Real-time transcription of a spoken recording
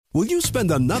Will you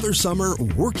spend another summer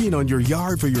working on your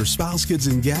yard for your spouse, kids,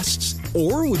 and guests?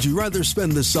 Or would you rather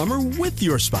spend the summer with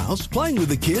your spouse, playing with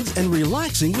the kids, and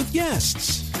relaxing with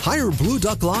guests? Hire Blue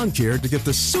Duck Lawn Care to get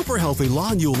the super healthy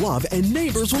lawn you'll love and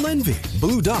neighbors will envy.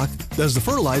 Blue Duck does the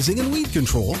fertilizing and weed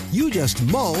control. You just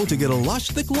mow to get a lush,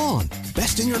 thick lawn.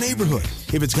 Best in your neighborhood.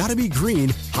 If it's got to be green,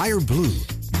 hire Blue.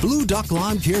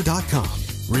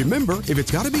 BlueDuckLawnCare.com. Remember, if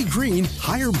it's got to be green,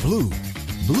 hire Blue.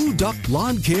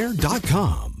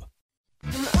 BlueDuckLawnCare.com.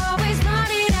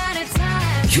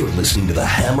 You're listening to the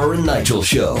Hammer and Nigel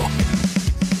Show.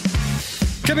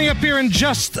 Coming up here in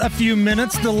just a few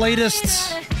minutes, the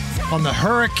latest on the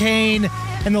hurricane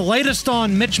and the latest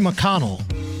on Mitch McConnell,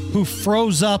 who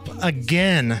froze up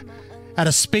again at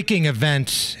a speaking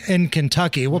event in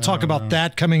Kentucky. We'll talk about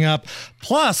that coming up.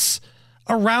 Plus,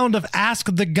 a round of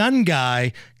Ask the Gun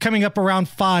Guy coming up around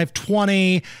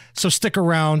 5:20, so stick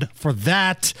around for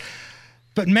that.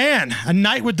 But man, a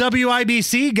night with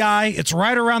WIBC, Guy. It's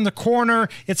right around the corner.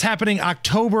 It's happening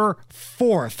October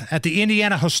 4th at the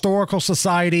Indiana Historical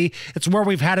Society. It's where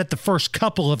we've had it the first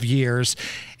couple of years.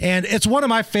 And it's one of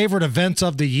my favorite events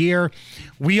of the year.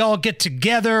 We all get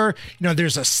together. You know,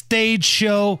 there's a stage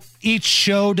show. Each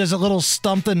show does a little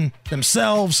something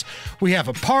themselves. We have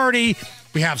a party.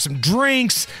 We have some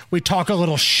drinks. We talk a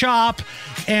little shop.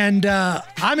 And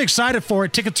I'm excited for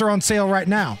it. Tickets are on sale right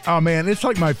now. Oh, man, it's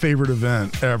like my favorite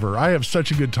event ever. I have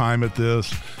such a good time at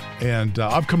this. And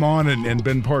I've come on and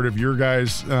been part of your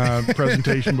guys'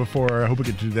 presentation before. I hope we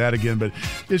get to do that again. But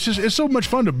it's so much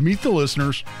fun to meet the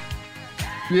listeners,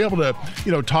 be able to,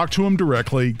 talk to them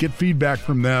directly, get feedback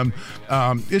from them.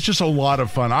 It's just a lot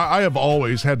of fun. I have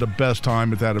always had the best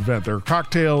time at that event. There are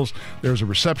cocktails. There's a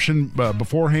reception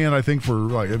beforehand, I think, for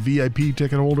like a VIP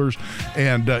ticket holders.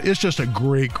 And it's just a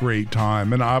great, great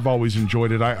time. And I've always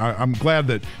enjoyed it. I'm glad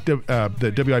that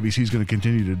WIBC is going to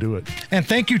continue to do it. And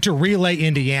thank you to Relay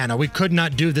Indiana. We could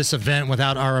not do this event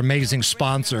without our amazing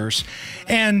sponsors.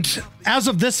 And as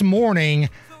of this morning,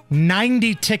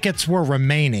 90 tickets were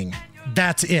remaining.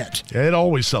 That's it. It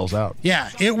always sells out.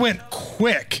 Yeah, it went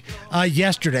quick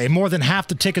yesterday. More than half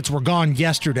the tickets were gone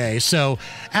yesterday. So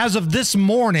as of this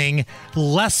morning,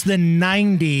 less than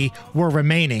 90 were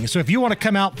remaining. So if you want to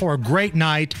come out for a great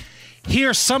night,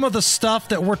 hear some of the stuff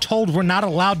that we're told we're not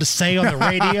allowed to say on the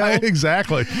radio.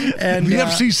 Exactly. And the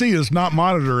FCC is not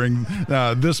monitoring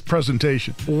this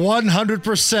presentation.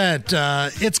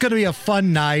 100%. It's going to be a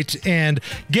fun night. And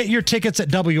get your tickets at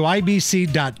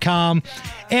WIBC.com.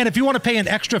 And if you want to pay an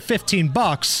extra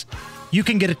 $15, you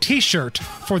can get a T-shirt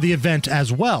for the event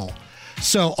as well.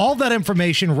 So all that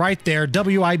information right there,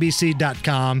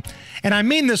 WIBC.com. And I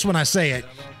mean this when I say it.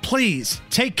 Please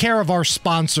take care of our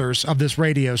sponsors of this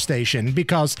radio station,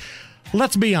 because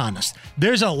let's be honest,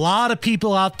 there's a lot of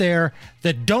people out there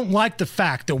that don't like the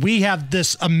fact that we have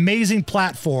this amazing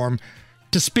platform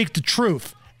to speak the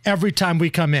truth every time we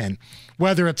come in.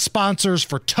 Whether it's sponsors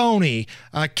for Tony,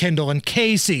 Kendall and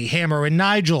Casey, Hammer and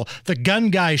Nigel, The Gun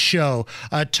Guy Show,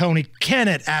 Tony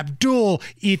Kennett, Abdul,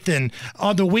 Ethan,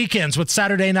 on the weekends with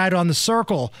Saturday Night on the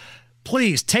Circle.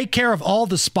 Please take care of all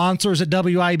the sponsors at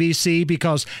WIBC,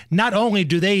 because not only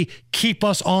do they keep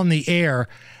us on the air,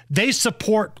 they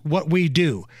support what we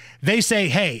do. They say,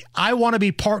 hey, I want to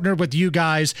be partnered with you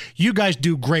guys. You guys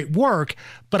do great work,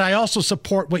 but I also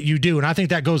support what you do. And I think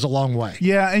that goes a long way.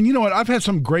 Yeah. And you know what? I've had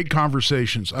some great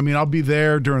conversations. I mean, I'll be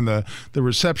there during the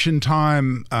reception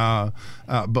time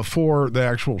before the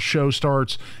actual show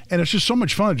starts. And it's just so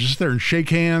much fun. Just sit there and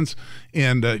shake hands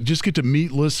and just get to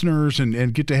meet listeners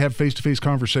and get to have face-to-face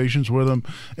conversations with them.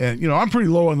 And, I'm pretty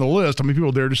low on the list. I mean, people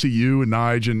are there to see you and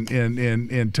Nige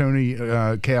and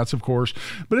Tony Katz, of course.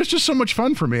 But it's just so much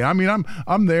fun for me. I mean,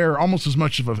 I'm there almost as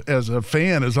much as a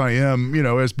fan as I am,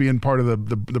 as being part of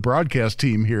the broadcast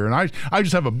team here. And I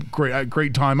just have a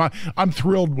great time. I'm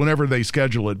thrilled whenever they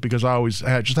schedule it, because I always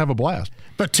just have a blast.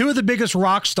 But two of the biggest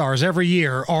rock stars every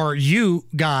year are you,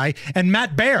 Guy, and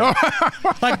Matt Baer.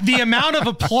 Like the amount of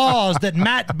applause that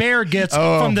Matt Baer gets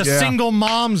from the single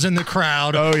moms in the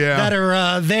crowd that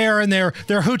are there in their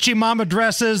hoochie mama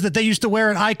dresses that they used to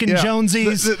wear at Ike and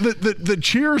Jonesy's. The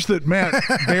cheers that Matt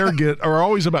Baer get are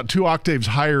always about 2 octaves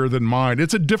higher than mine.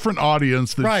 It's a different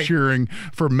audience that's cheering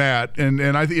for Matt, and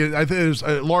I think it's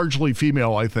largely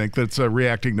female, I think, that's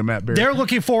reacting to Matt Baer. They're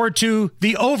looking forward to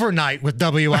the overnight with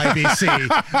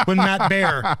WIBC when Matt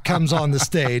Baer comes on the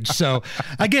stage. So,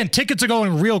 again, tickets are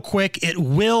going real quick. It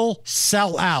will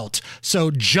sell out.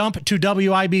 So jump to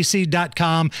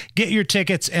WIBC.com, get your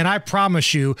tickets, and I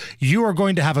promise you, you are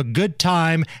going to have a good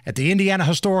time at the Indiana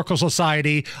Historical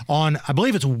Society on, I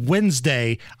believe it's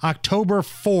Wednesday, October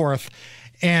 4th.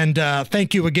 And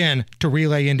thank you again to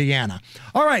Relay Indiana.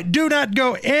 All right, do not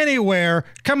go anywhere.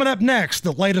 Coming up next,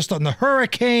 the latest on the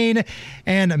hurricane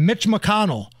and Mitch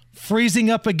McConnell freezing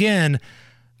up again.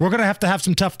 We're going to have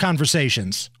some tough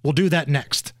conversations. We'll do that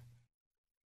next.